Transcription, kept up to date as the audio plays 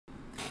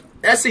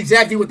That's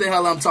exactly what the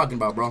hell I'm talking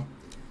about, bro.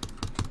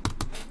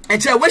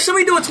 And Chad, when should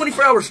we do a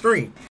 24-hour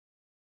stream?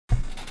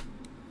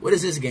 What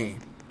is this game?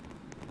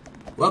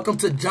 Welcome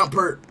to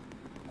Jumper.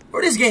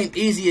 Bro, this game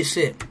easy as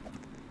shit.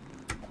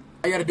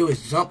 All you gotta do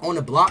is jump on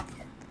the block.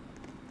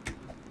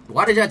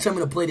 Why did y'all tell me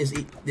to play this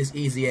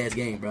easy ass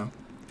game, bro?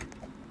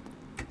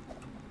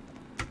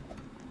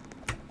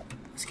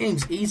 This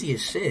game's easy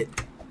as shit.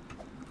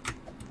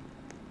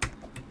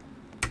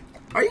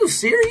 Are you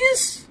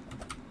serious?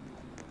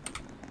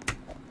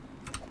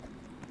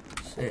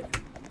 Shit.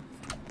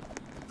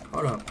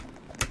 Hold up.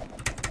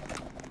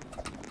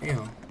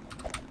 Damn.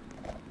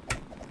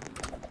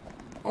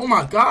 Oh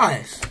my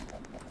gosh.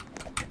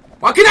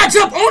 Why can't I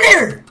jump on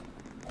there?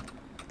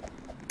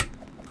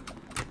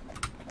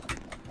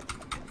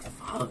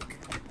 Fuck.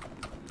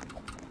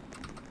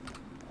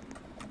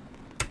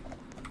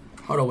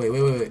 Hold on,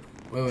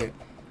 wait.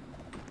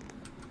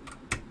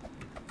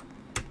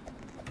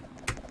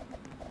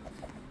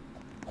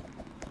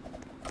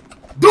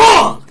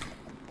 Dog!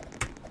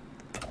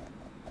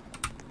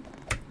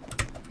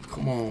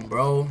 Come on,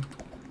 bro.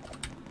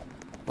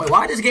 Wait,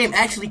 why is this game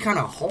actually kind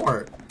of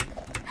hard?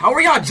 How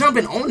are y'all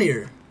jumping on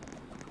here?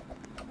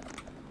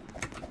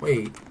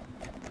 Wait.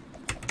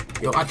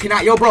 Yo, I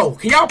cannot. Yo, bro,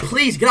 can y'all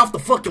please get off the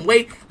fucking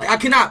way? Like, I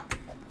cannot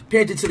pay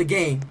attention to the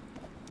game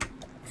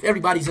if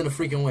everybody's in the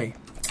freaking way.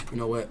 You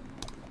know what?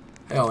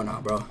 Hell nah,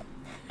 bro.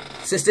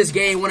 Since this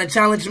game wanna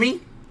challenge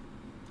me,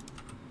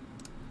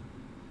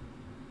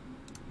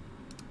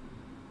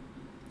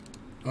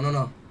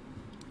 no.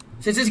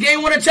 Since this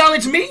game wanna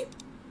challenge me,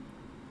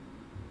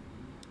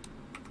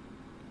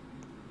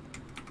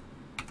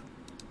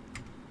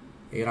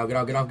 get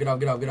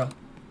out.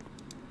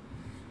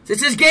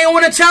 Since this game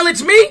wanna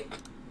challenge me,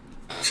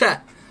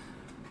 chat.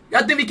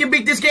 Y'all think we can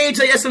beat this game?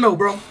 Say yes or no,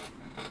 bro.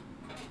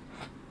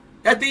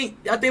 Y'all think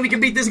we can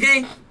beat this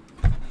game?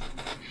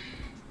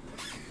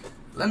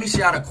 Let me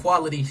see how the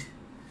quality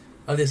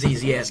of this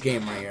easy ass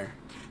game right here.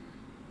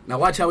 Now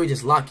watch how we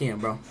just lock in,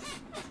 bro.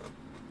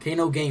 Can't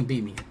no game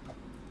beat me.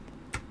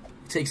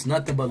 It takes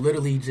nothing but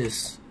literally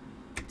just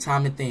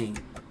time and thing.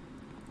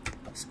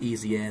 It's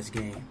easy ass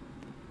game.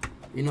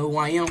 You know who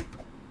I am?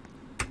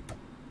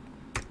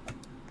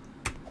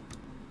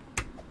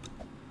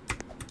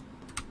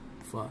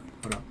 Fuck,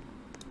 hold up.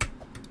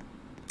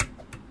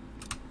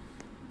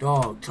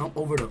 Dog, jump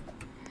over the...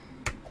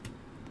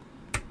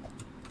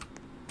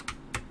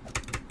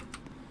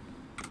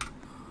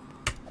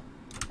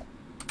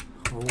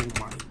 Oh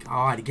my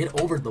god, get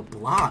over the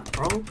block,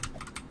 bro.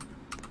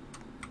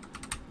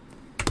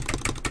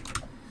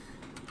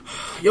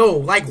 Yo,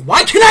 like,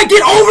 why can't I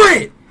get over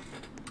it?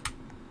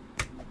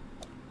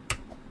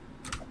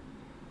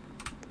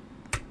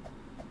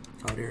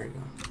 Oh, there we go.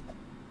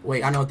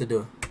 Wait, I know what to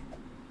do.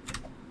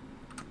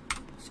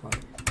 Sorry.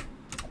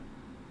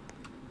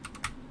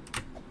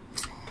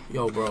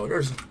 Yo, bro,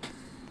 there's...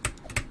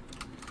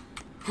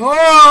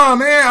 Oh,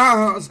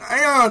 man.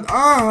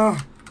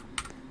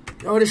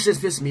 Yo, this shit's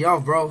pissing me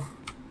off, bro.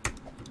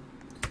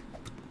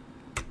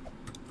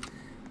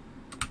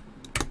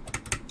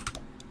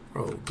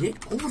 Bro,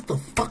 get over the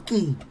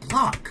fucking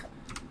block.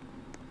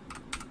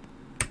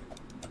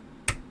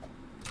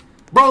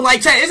 Bro,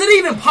 like, chat, is it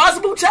even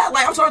possible, chat?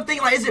 Like, I'm starting to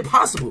think, like, is it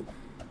possible?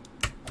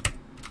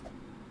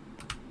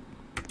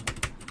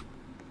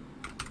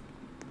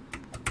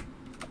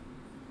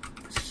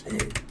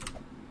 Shit.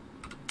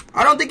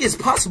 I don't think it's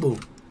possible.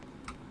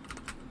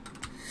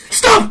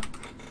 Stop!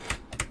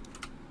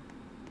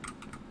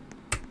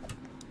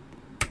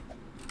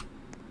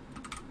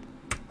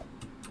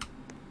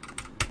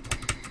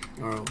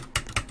 Oh.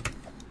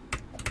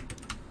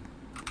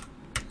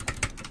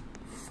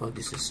 Fuck,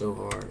 this is so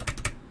hard.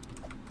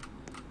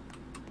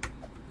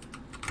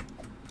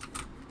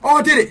 Oh,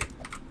 I did it!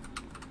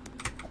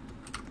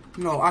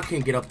 No, I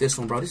can't get up this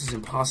one, bro. This is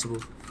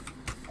impossible.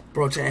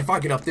 Bro, chat, if I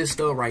get up this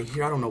stuff right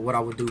here, I don't know what I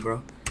would do,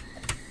 bro.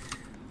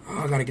 Oh,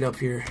 I gotta get up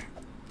here.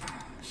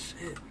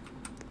 Shit.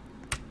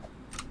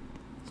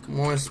 Come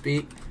on,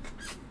 speak.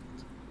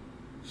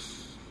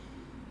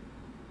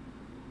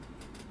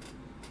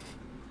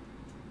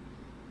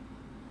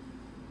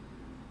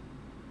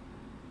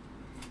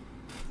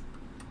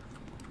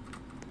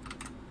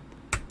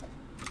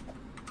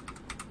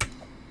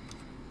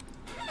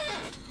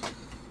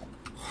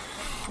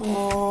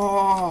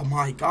 Oh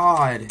my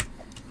god.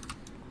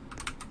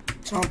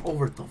 Jump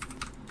over the...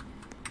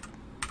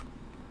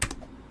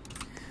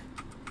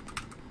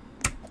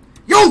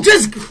 Yo,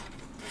 just...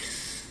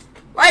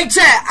 Like,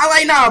 chat, I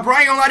like, nah, bro, I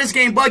ain't gonna lie, this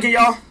game bugging,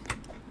 y'all.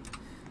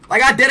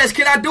 Like, I deadass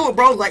cannot do it,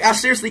 bro. Like, I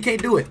seriously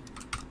can't do it.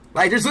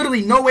 Like, there's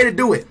literally no way to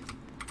do it.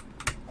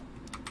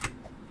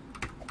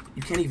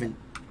 You can't even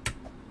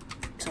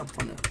jump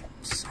on the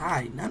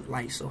side. Not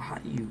like, so how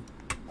do you...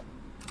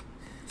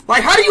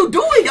 Like, how do you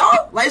do it,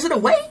 y'all? Like, is it a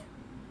way?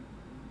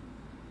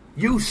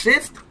 Use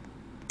shift.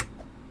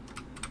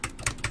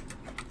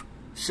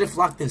 Shift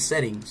locked in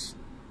settings.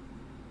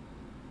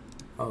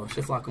 Oh,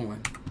 shift lock on.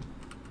 What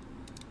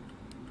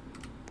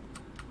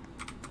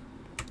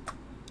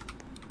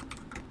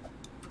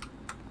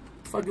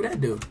the fuck do that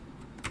do?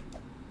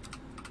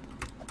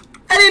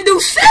 didn't do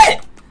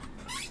shit.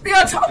 What are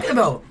y'all talking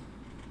about?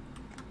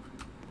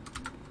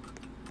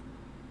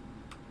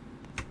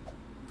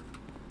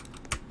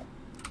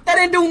 That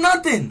didn't do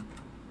nothing.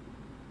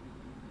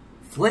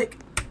 Flick.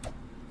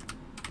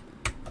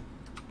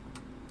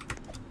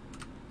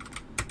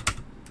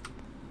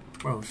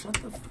 Bro, shut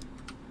the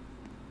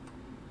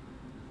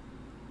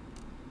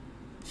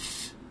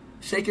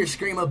shake your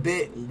screen a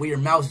bit with your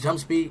mouse jump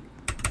speed.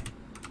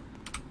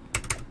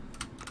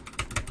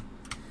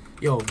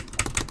 Yo.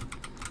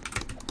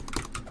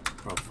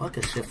 Bro, fuck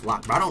a shift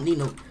lock, bro. I don't need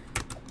no...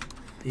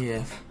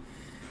 Yeah.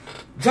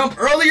 Jump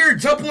earlier,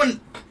 jump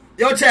when...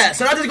 Yo, chat,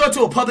 should I just go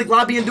to a public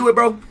lobby and do it,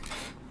 bro?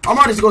 I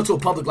might just go to a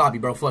public lobby,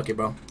 bro. Fuck it,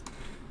 bro.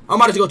 I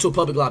might just go to a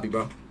public lobby,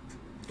 bro.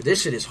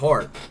 This shit is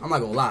hard. I'm not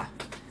gonna lie.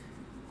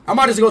 I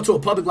might just go to a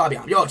public lobby.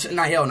 Yo,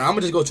 nah, hell no. I'm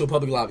gonna just go to a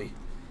public lobby.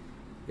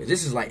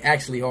 This is, like,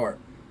 actually hard.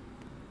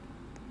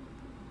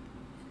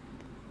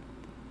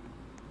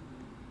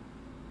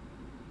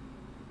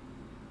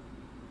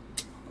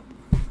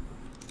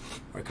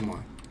 Alright, come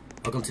on.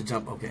 Welcome to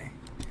jump. Okay.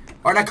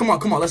 Alright, now come on,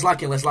 come on. Let's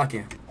lock in. Let's lock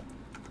in.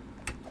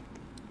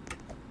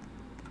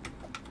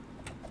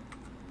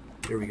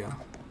 Here we go.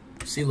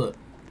 See, look.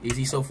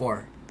 Easy so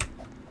far.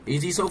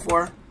 Easy so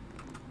far.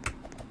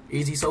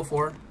 Easy so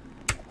far.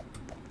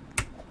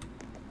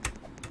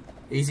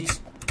 Easy.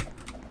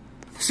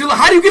 See, look.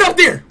 How do you get up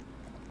there?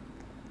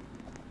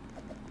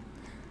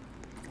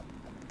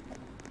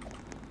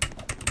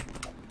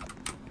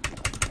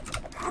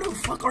 How the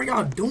fuck are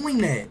y'all doing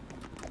that?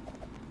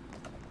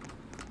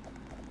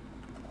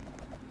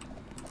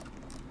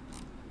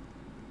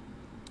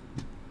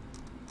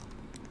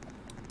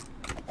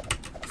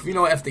 You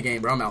know what? F the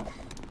game, bro. I'm out.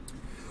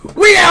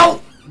 We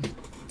out!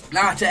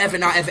 Nah, to F it,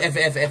 nah, F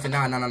it,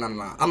 nah,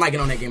 nah. I'm not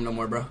getting on that game no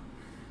more, bro.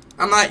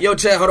 I'm not, yo,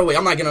 Chad, hold on, wait.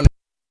 I'm not getting on